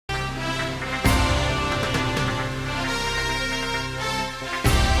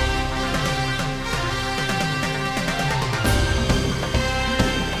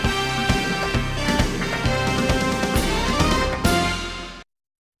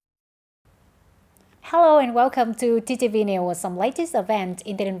Hello and welcome to TTV News, some latest event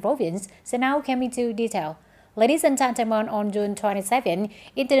in the province. So now coming to detail. Ladies and gentlemen, on June 27,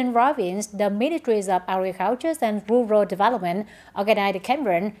 in the province, the Ministries of Agriculture and Rural Development organized the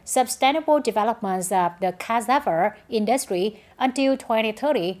conference Sustainable Developments of the Cassava Industry until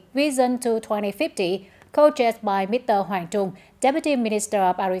 2030, Vision to 2050, co-chaired by Mr. Hoàng Trung, Deputy Minister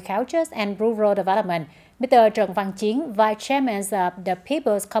of Agriculture and Rural Development, Mr. Trần Văn Chiến, Vice Chairman of the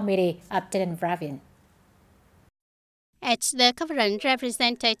People's Committee of the province. At the conference,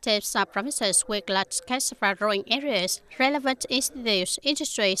 representatives of provinces with large cassava growing areas, relevant institutes,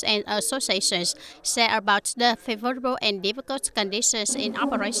 industries, and associations share about the favorable and difficult conditions in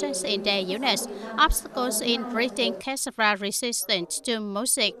operations in their units, obstacles in breeding cassava resistant to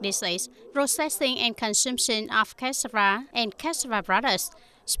mosaic disease, processing and consumption of cassava and cassava products.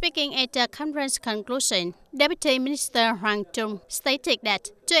 Speaking at the conference conclusion, Deputy Minister Hoàng Trung stated that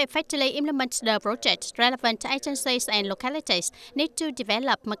to effectively implement the project, relevant agencies and localities need to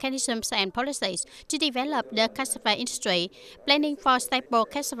develop mechanisms and policies to develop the cassava industry, planning for stable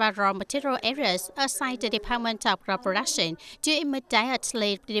cassava raw material areas aside the Department of Crop Production to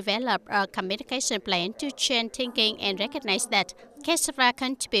immediately develop a communication plan to change thinking and recognize that cassava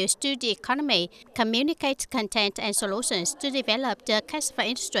contributes to the economy, communicate content and solutions to develop the cassava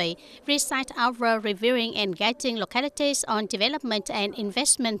industry, recite our reviewing and guiding localities on development and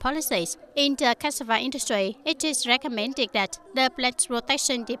investment policies. In the cassava industry, it is recommended that the plant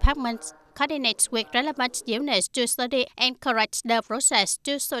rotation department coordinates with relevant units to study and correct the process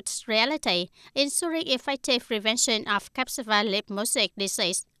to suit reality, ensuring effective prevention of cassava leaf mosaic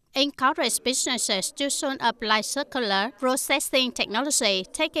disease. Encourage businesses to soon apply circular processing technology,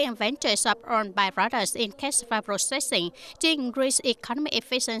 taking advantage of own byproducts in cassava processing to increase economic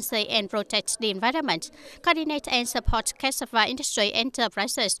efficiency and protect the environment. Coordinate and support cassava industry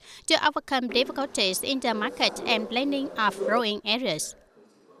enterprises to overcome difficulties in the market and blending of growing areas.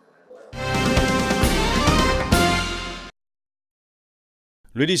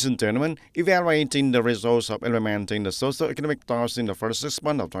 Ladies and gentlemen, evaluating the results of implementing the socio-economic tasks in the first 6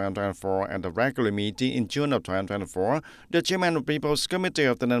 months of 2024 at the regular meeting in June of 2024, the Chairman of the People's Committee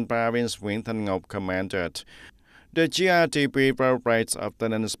of the Province, Nguyễn Thanh Ngọc, commented. The GRTP progress of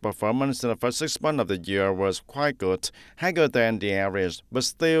the performance in the first 6 months of the year was quite good, higher than the average, but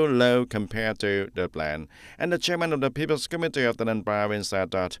still low compared to the plan. And the Chairman of the People's Committee of the Province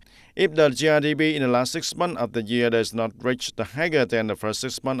said that if the GRTP in the last 6 months of the year does not reach the higher than the first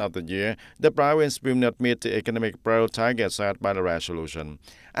 6 months of the year, the province will not meet the economic growth target set by the resolution.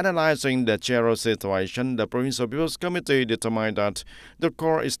 Analyzing the general situation, the Provincial People's Committee determined that the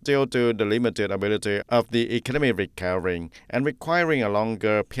core is due to the limited ability of the economy recovering and requiring a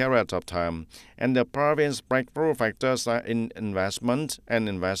longer period of time, and the province's breakthrough factors are in investment and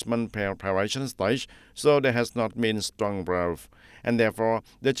investment preparation stage, so there has not been strong growth. And therefore,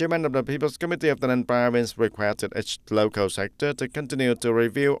 the Chairman of the People's Committee of the Province requested each local sector to continue to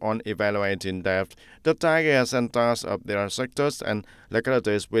review on evaluating depth the targets and tasks of their sectors and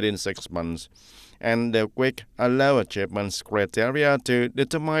localities within 6 months, and the quick and low achievements criteria to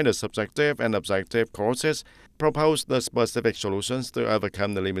determine the subjective and objective causes, propose the specific solutions to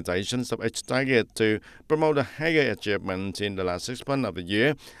overcome the limitations of each target to promote a higher achievement in the last 6 months of the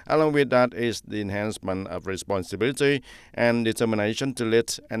year. Along with that is the enhancement of responsibility and determination to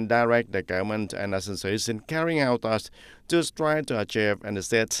lead and direct the government and agencies in carrying out tasks to strive to achieve and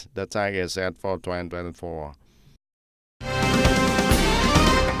set the target set for 2024.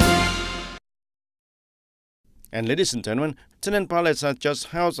 And ladies and gentlemen, TayNinhTV Police has just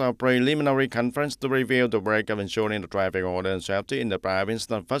held a preliminary conference to review the work of ensuring the traffic order and safety in the province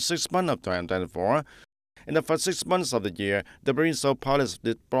in the first 6 months of 2024. In the first 6 months of the year, the Provincial Police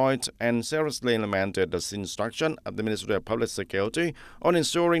deployed and seriously implemented the instruction of the Ministry of Public Security on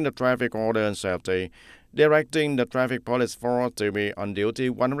ensuring the traffic order and safety, directing the traffic police force to be on duty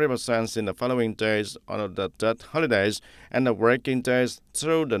 100% in the following days on the third holidays and the working days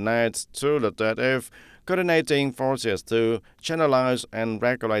through the night through the 30th, coordinating forces to channelize and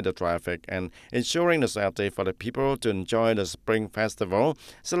regulate the traffic and ensuring the safety for the people to enjoy the Spring Festival,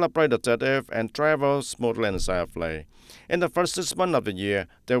 celebrate the 30th, and travel smoothly and safely. In the first 6 months of the year,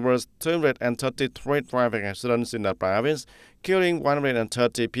 there were 233 traffic accidents in the province, killing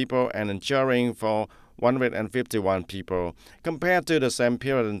 130 people and injuring for 151 people. Compared to the same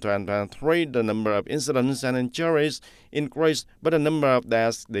period in 2023, the number of incidents and injuries increased, but the number of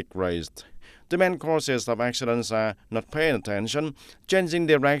deaths decreased. The main causes of accidents are not paying attention, changing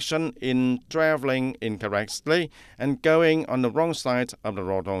direction in traveling incorrectly, and going on the wrong side of the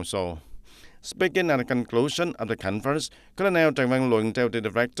road also. Speaking at the conclusion of the conference, Colonel Trần Văn Luận, Deputy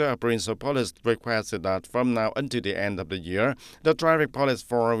Director of Provincial Police, requested that from now until the end of the year, the Traffic Police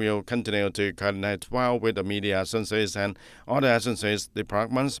Force will continue to coordinate well with the media agencies and other agencies,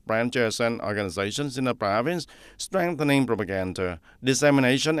 departments, branches, and organizations in the province, strengthening propaganda,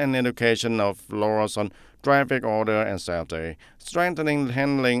 dissemination, and education of laws on traffic order and safety, strengthening the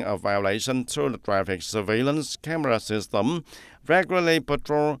handling of violations through the traffic surveillance camera system, regularly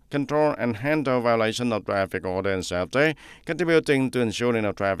patrol, control, and handle violation of traffic order and safety, contributing to ensuring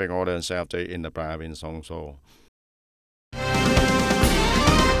of traffic order and safety in the province also.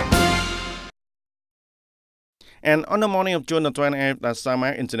 And on the morning of June the 28th, at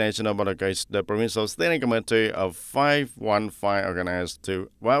Samak International Border Gate, the Provincial Steering Committee of 515 organized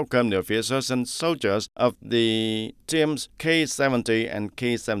to welcome the officers and soldiers of the teams K-70 and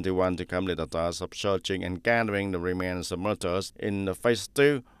K-71 to complete the task of searching and gathering the remains of murders in the Phase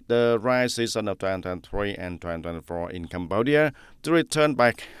 2, the dry season of 2023 and 2024 in Cambodia, to return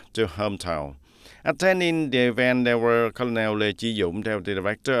back to hometown. Attending the event, there were Colonel Lê Chí Dũng, Deputy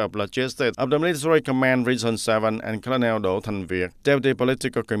Director of Logistics of the Military Command Region 7, and Colonel Đỗ Thành Việt, Deputy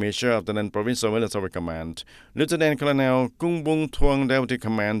Political Commissioner of the Provincial Military Command. Lieutenant Colonel Cung Bung Thuong, Deputy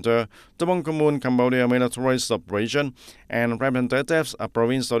Commander, Tabong Commune, Cambodia Military Sub-Region, and representatives of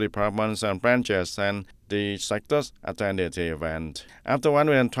provincial departments and branches and the sectors attended the event. After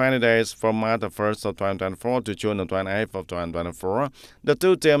 120 days from March 1st of 2024 to June 28th of 2024, the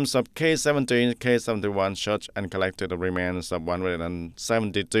two teams of K-70 and K-71 searched and collected the remains of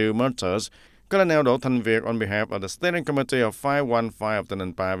 172 murders. Colonel Đỗ Thành Việt, on behalf of the Steering Committee of 515 of the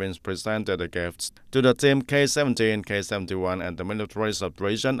Ninh Province, presented the gifts to the team K-70 and K-71 at the military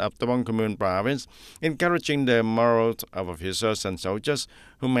sub-region of Tabong Commune Province, encouraging the morale of officers and soldiers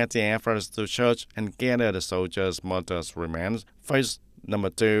who made the efforts to search and gather the soldiers' murders remains, phase number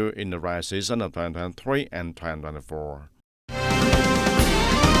 2 in the dry season of 2023 and 2024.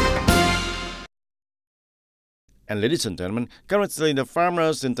 And ladies and gentlemen, currently the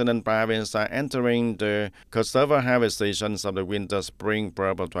farmers in the Ninh Province are entering the cassava harvest seasons of the winter-spring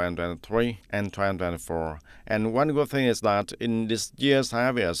crop of 2023 and 2024. And one good thing is that in this year's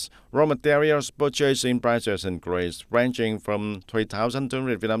harvest, raw materials purchasing prices increased, ranging from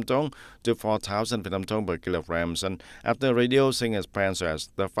 3,200 Vietnam dong to 4,000 Vietnam dong per kilograms. And after reducing expenses,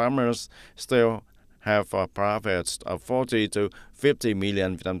 the farmers still have profits of 40 to 50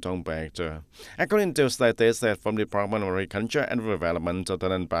 million Vietnam dong per hectare. According to statistics from the Department of Agriculture and Development of the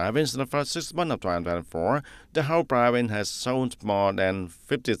Ninh Province, in the first 6 months of 2024, the whole province has sold more than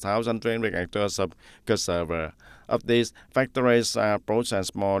 50,300 hectares of cassava. Of these, factories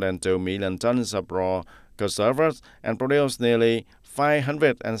processed more than 2 million tons of raw cassava and produce nearly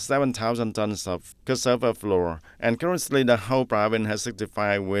 507,000 tons of cassava flour, and currently the whole province has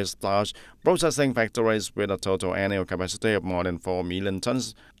 65 wheat starch processing factories with a total annual capacity of more than 4 million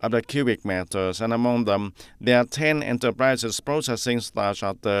tons of the cubic meters, and among them, there are 10 enterprises processing starch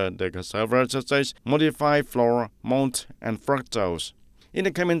after the cassava, such as modified flour, malt, and fructose. In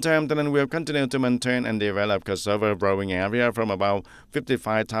the coming time, the Ninh will continue to maintain and develop cassava growing area from about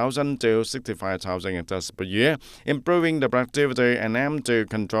 55,000 to 65,000 hectares per year, improving the productivity and aim to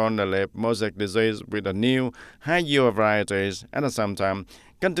control the leaf mosaic disease with the new high-yield varieties. At the same time,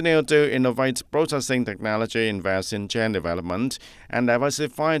 continue to innovate processing technology, invest in chain development, and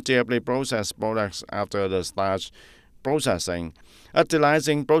diversify directly processed products after the starch processing,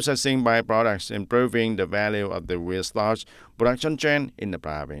 utilizing processing byproducts, improving the value of the wheat starch production chain in the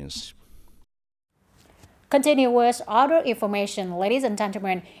province. Continue with other information, ladies and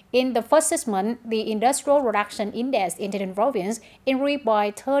gentlemen. In the first 6 months, the Industrial Production Index in the Ninh Province increased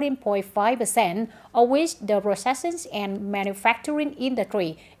by 13.5%, of which the processing and manufacturing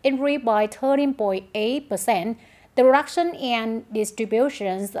industry increased by 13.8%. The production and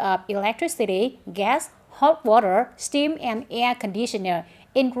distributions of electricity, gas, hot water, steam, and air conditioner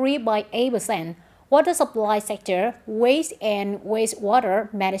increased by 8%. Water supply sector, waste and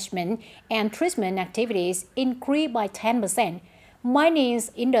wastewater management and treatment activities increased by 10%. Mining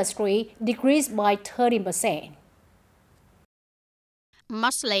industry decreased by 13%.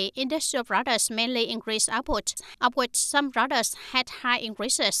 Mostly, industrial products mainly increased output, of which some products had high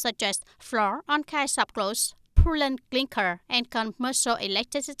increases such as flour, on-cast subclothes, Poland clinker, and commercial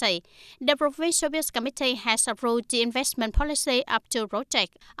electricity. The Provincial Business Committee has approved the investment policy up to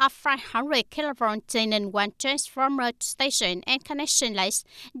project of 500 kV TayNinhTV transformer station and connection lines,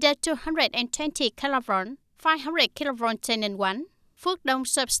 the 220 kV, 500 kV TayNinhTV Phước Đông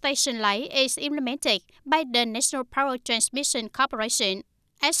substation line is implemented by the National Power Transmission Corporation.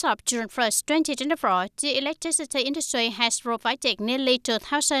 As of June 1st, 2024, the electricity industry has provided nearly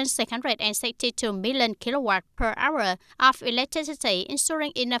 2,662 million kilowatt per hour of electricity,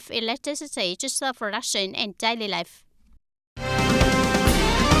 ensuring enough electricity to serve production and daily life.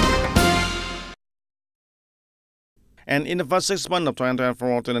 And in the first 6 months of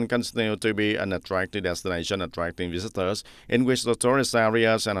 2024, Thailand continues to be an attractive destination, attracting visitors, in which the tourist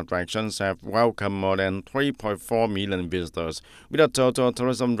areas and attractions have welcomed more than 3.4 million visitors, with a total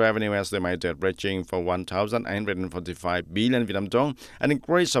tourism revenue estimated reaching for 1,845 billion Vietnam dong, an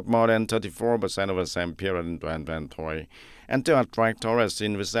increase of more than 34% over the same period in 2023. And to attract tourists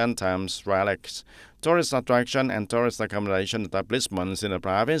in recent times, relics, tourist attraction and tourist accommodation establishments in the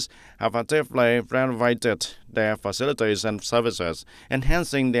province have actively renovated their facilities and services,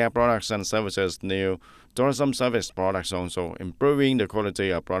 enhancing their products and services. New tourism service products also improving the quality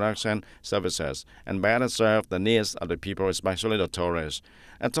of products and services and better serve the needs of the people, especially the tourists.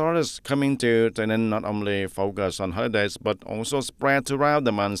 And tourists coming to TayNinh not only focus on holidays but also spread throughout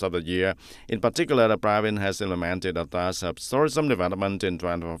the months of the year. In particular, the province has implemented a task of tourism development in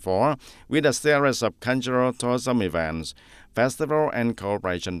 2024 with a series of cultural tourism events, festival and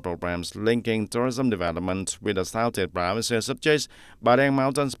cooperation programs linking tourism development with the southeast provinces, such as Badang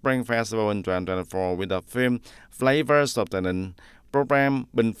Mountain Spring Festival in 2024 with the theme Flavors of TayNinh, program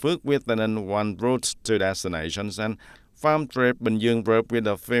Bình Phước with TayNinh One Route to Destinations, and Farm Trip Bình Dương Group with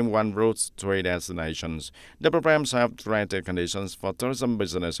the theme One Route, Three Destinations. The programs have created conditions for tourism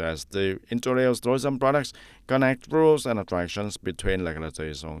businesses to introduce tourism products, connect rules and attractions between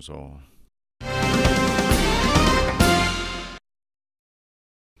localities also.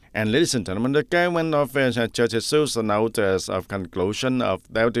 And ladies and gentlemen, the government office has just issued a notice of conclusion of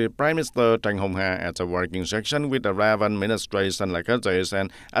Deputy Prime Minister Trần Hồng Hà at a working session with the relevant ministries and localities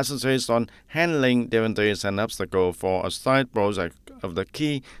and associates on handling difficulties and obstacles for a side project of the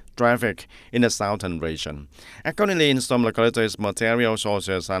key traffic in the southern region. Accordingly, in some localities, material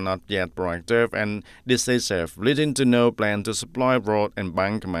sources are not yet proactive and decisive, leading to no plan to supply road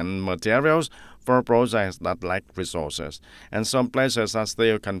embankment materials for projects that lack resources, and some places are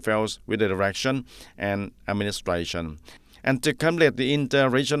still confused with the direction and administration. And to complete the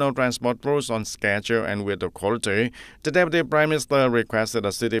inter-regional transport routes on schedule and with the quality, the Deputy Prime Minister requested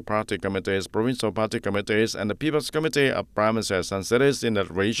the city party committees, provincial party committees, and the People's Committee of provinces and cities in the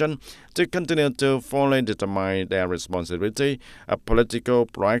region to continue to fully determine their responsibility of political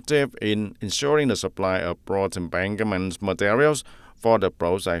proactive in ensuring the supply of road embankment materials for the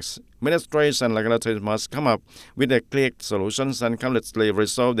projects. Ministries and localities must come up with a clear solutions and completely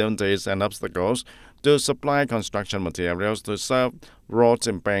resolve difficulties and obstacles to supply construction materials to serve road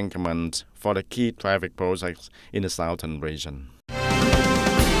embankment for the key traffic projects in the southern region.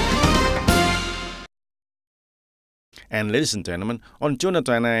 And ladies and gentlemen, on June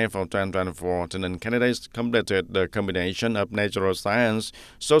 29th of 2024, TayNinh candidates completed the combination of natural science,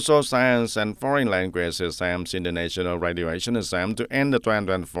 social science, and foreign language exams in the national graduation exam to end the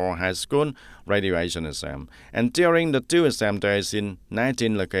 2024 high school graduation exam. And during the two exam days in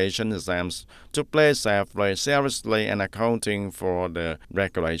 19 location, exams took place safely, seriously, and accounting for the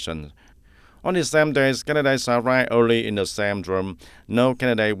regulations. On the same days, candidates arrived early in the same room. No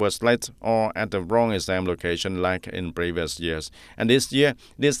candidate was late or at the wrong exam location like in previous years. And this year,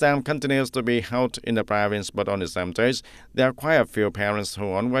 the exam continues to be held in the province, but on the same days, there are quite a few parents who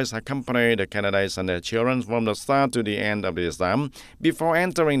always accompany the candidates and their children from the start to the end of the exam. Before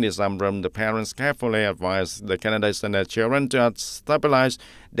entering the exam room, the parents carefully advise the candidates and their children to stabilize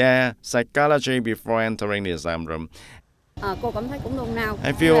their psychology before entering the exam room. I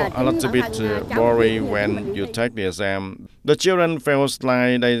feel a little bit worried when you take the exam. The children feels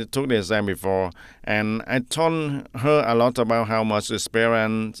like they took the exam before, and I told her a lot about how much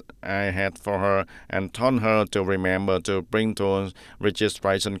experience I had for her, and told her to remember to bring to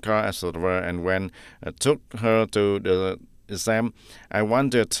registration card, etc. And when I took her to the exam, I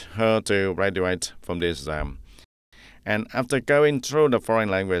wanted her to graduate from the exam. And after going through the foreign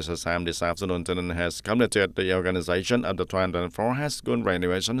language exam this afternoon, TayNinh has completed the organization of the 2024 high school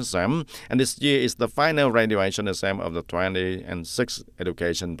graduation exam, and this year is the final graduation exam of the 2026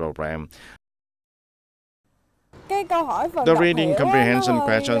 education program. The reading comprehension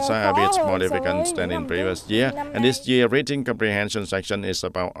questions are a bit more difficult than in previous year, and this year reading comprehension section is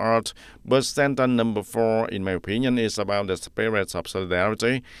about art, but sentence number 4, in my opinion, is about the spirit of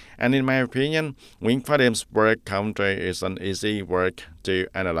solidarity, and in my opinion, Nguyễn Phá Điềm's work Country is an easy work to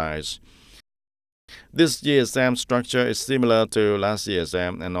analyze. This year's exam structure is similar to last year's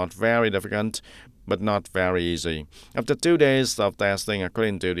exam and not very difficult, but not very easy. After 2 days of testing,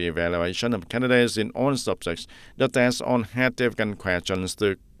 according to the evaluation of candidates in all subjects, the test only had difficult questions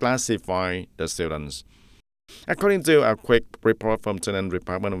to classify the students. According to a quick report from TayNinhTV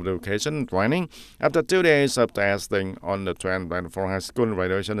Department of Education and Training, after 2 days of testing on the 2024 high school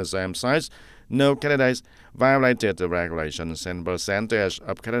graduation exam sites, no candidates violated the regulations, and percentage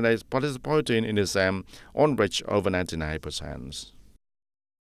of candidates participating in the exam on reached over 99%.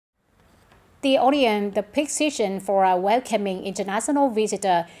 The peak season for a welcoming international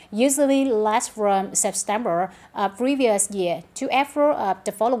visitor usually lasts from September of previous year to April of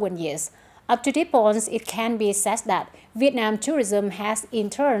the following years. Up to this point, it can be said that Vietnam tourism has in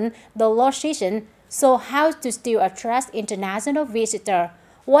turn the low season. So how to still attract international visitors?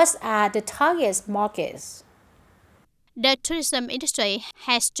 What are the target markets? The tourism industry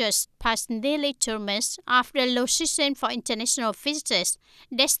has just passed nearly 2 months of the low season for international visitors.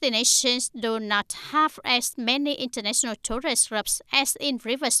 Destinations do not have as many international tourist groups as in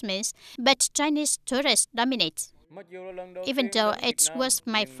previous months, but Chinese tourists dominate. Even though it was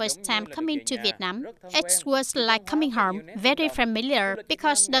my first time coming to Vietnam, it was like coming home, very familiar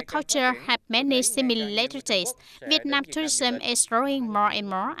because the culture had many similarities. Vietnam tourism is growing more and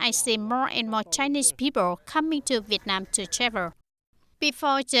more. I see more and more Chinese people coming to Vietnam to travel.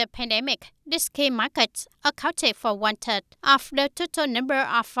 Before the pandemic, this key market accounted for 1/3 of the total number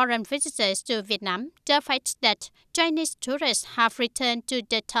of foreign visitors to Vietnam. The fact that Chinese tourists have returned to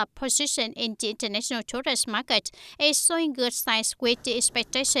the top position in the international tourist market is showing good signs with the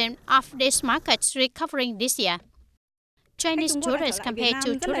expectation of this market recovering this year. Chinese tourists compared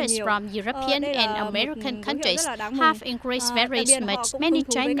to tourists from European and American countries have increased very much. Many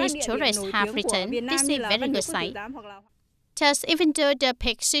Chinese tourists have returned. This is a very good sign. Thus, even though the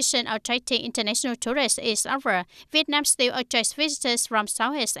peak season attracting international tourists is over, Vietnam still attracts visitors from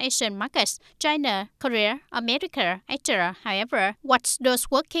Southeast Asian markets, China, Korea, America, etc. However, what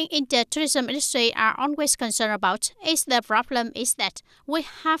those working in the tourism industry are always concerned about is the problem is that we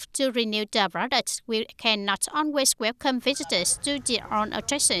have to renew the products. We cannot always welcome visitors to their own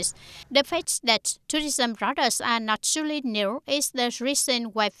attractions. The fact that tourism products are not truly new is the reason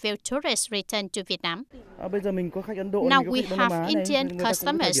why few tourists return to Vietnam. Now we have Indian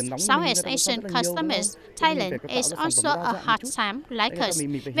customers, Southeast Asian customers. Thailand is also a hot time like us.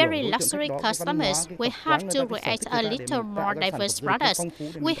 Very luxury customers. We have to create a little more diverse products.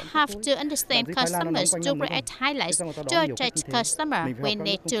 We have to understand customers to create highlights. To attract customers, we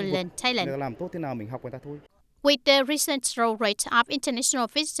need to learn Thailand. With the recent growth rate of international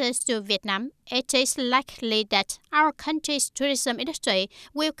visitors to Vietnam, it is likely that our country's tourism industry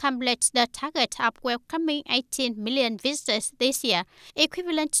will complete the target of welcoming 18 million visitors this year,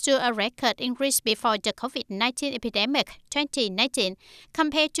 equivalent to a record increase before the COVID-19 epidemic 2019,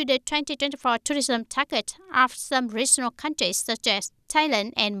 compared to the 2024 tourism target of some regional countries such as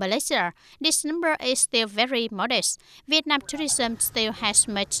Thailand and Malaysia. This number is still very modest. Vietnam tourism still has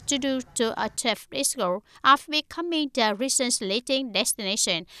much to do to achieve its goal of becoming the region's leading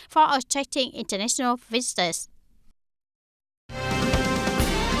destination for attracting international visitors.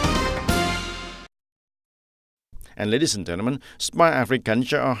 And ladies and gentlemen, smart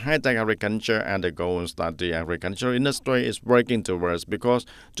agriculture or high-tech agriculture and the goals that the agricultural industry is working towards, because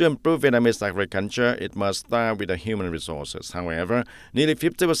to improve Vietnamese agriculture, it must start with the human resources. However, nearly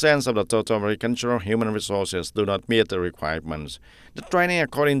 50% of the total agricultural human resources do not meet the requirements. The training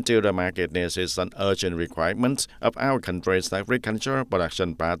according to the market needs is an urgent requirement of our country's agricultural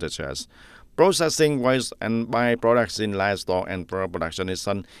production practices. Processing waste and byproducts in livestock and crop production is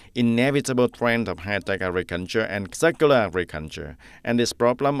an inevitable trend of high-tech agriculture and circular agriculture, and this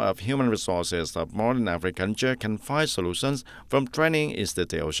problem of human resources of modern agriculture can find solutions from training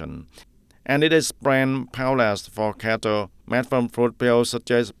institutions. And it is brand powders for cattle made from fruit peels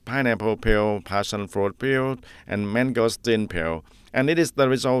such as pineapple peel, passion fruit peel, and mangosteen peel. And it is the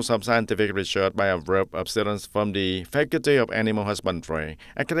result of scientific research by a group of students from the Faculty of Animal Husbandry,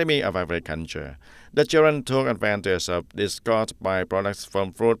 Academy of Agriculture. The children took advantage of this got byproducts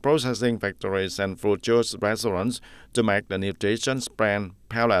from fruit processing factories and fruit juice restaurants to make the nutrition brand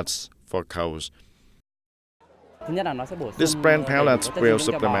pellets for cows. This brand pellets will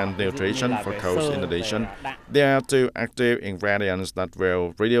supplement nutrition for cows. In addition, there are two active ingredients that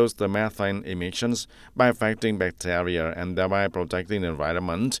will reduce the methane emissions by fighting bacteria and thereby protecting the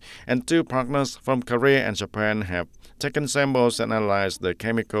environment. And two partners from Korea and Japan have taken samples and analyzed the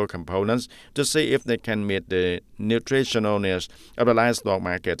chemical components to see if they can meet the nutritional needs of the livestock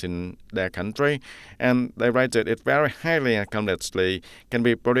market in their country. And they rated it very highly and completely can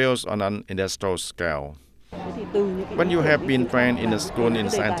be produced on an industrial scale. When you have been trained in a school in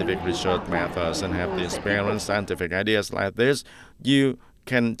scientific research methods and have the experience scientific ideas like this, you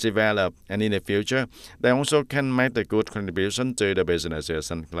can develop, and in the future they also can make a good contribution to the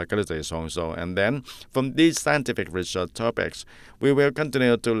businesses and localities also. And then from these scientific research topics, we will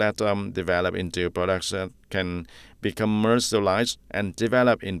continue to let them develop into products that can be commercialized and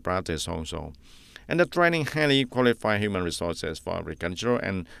develop in practice also. And the training highly qualified human resources for agriculture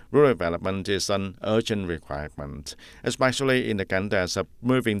and rural development is an urgent requirement, especially in the context of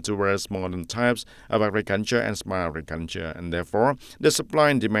moving towards modern types of agriculture and smart agriculture. And therefore, the supply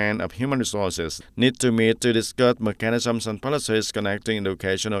and demand of human resources need to meet to discuss mechanisms and policies connecting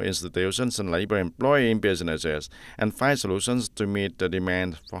educational institutions and labor employing businesses, and find solutions to meet the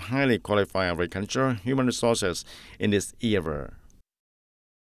demand for highly qualified agriculture human resources in this era.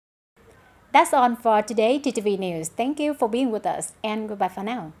 That's all for today, TTV News. Thank you for being with us, and goodbye for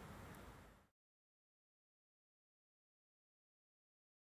now.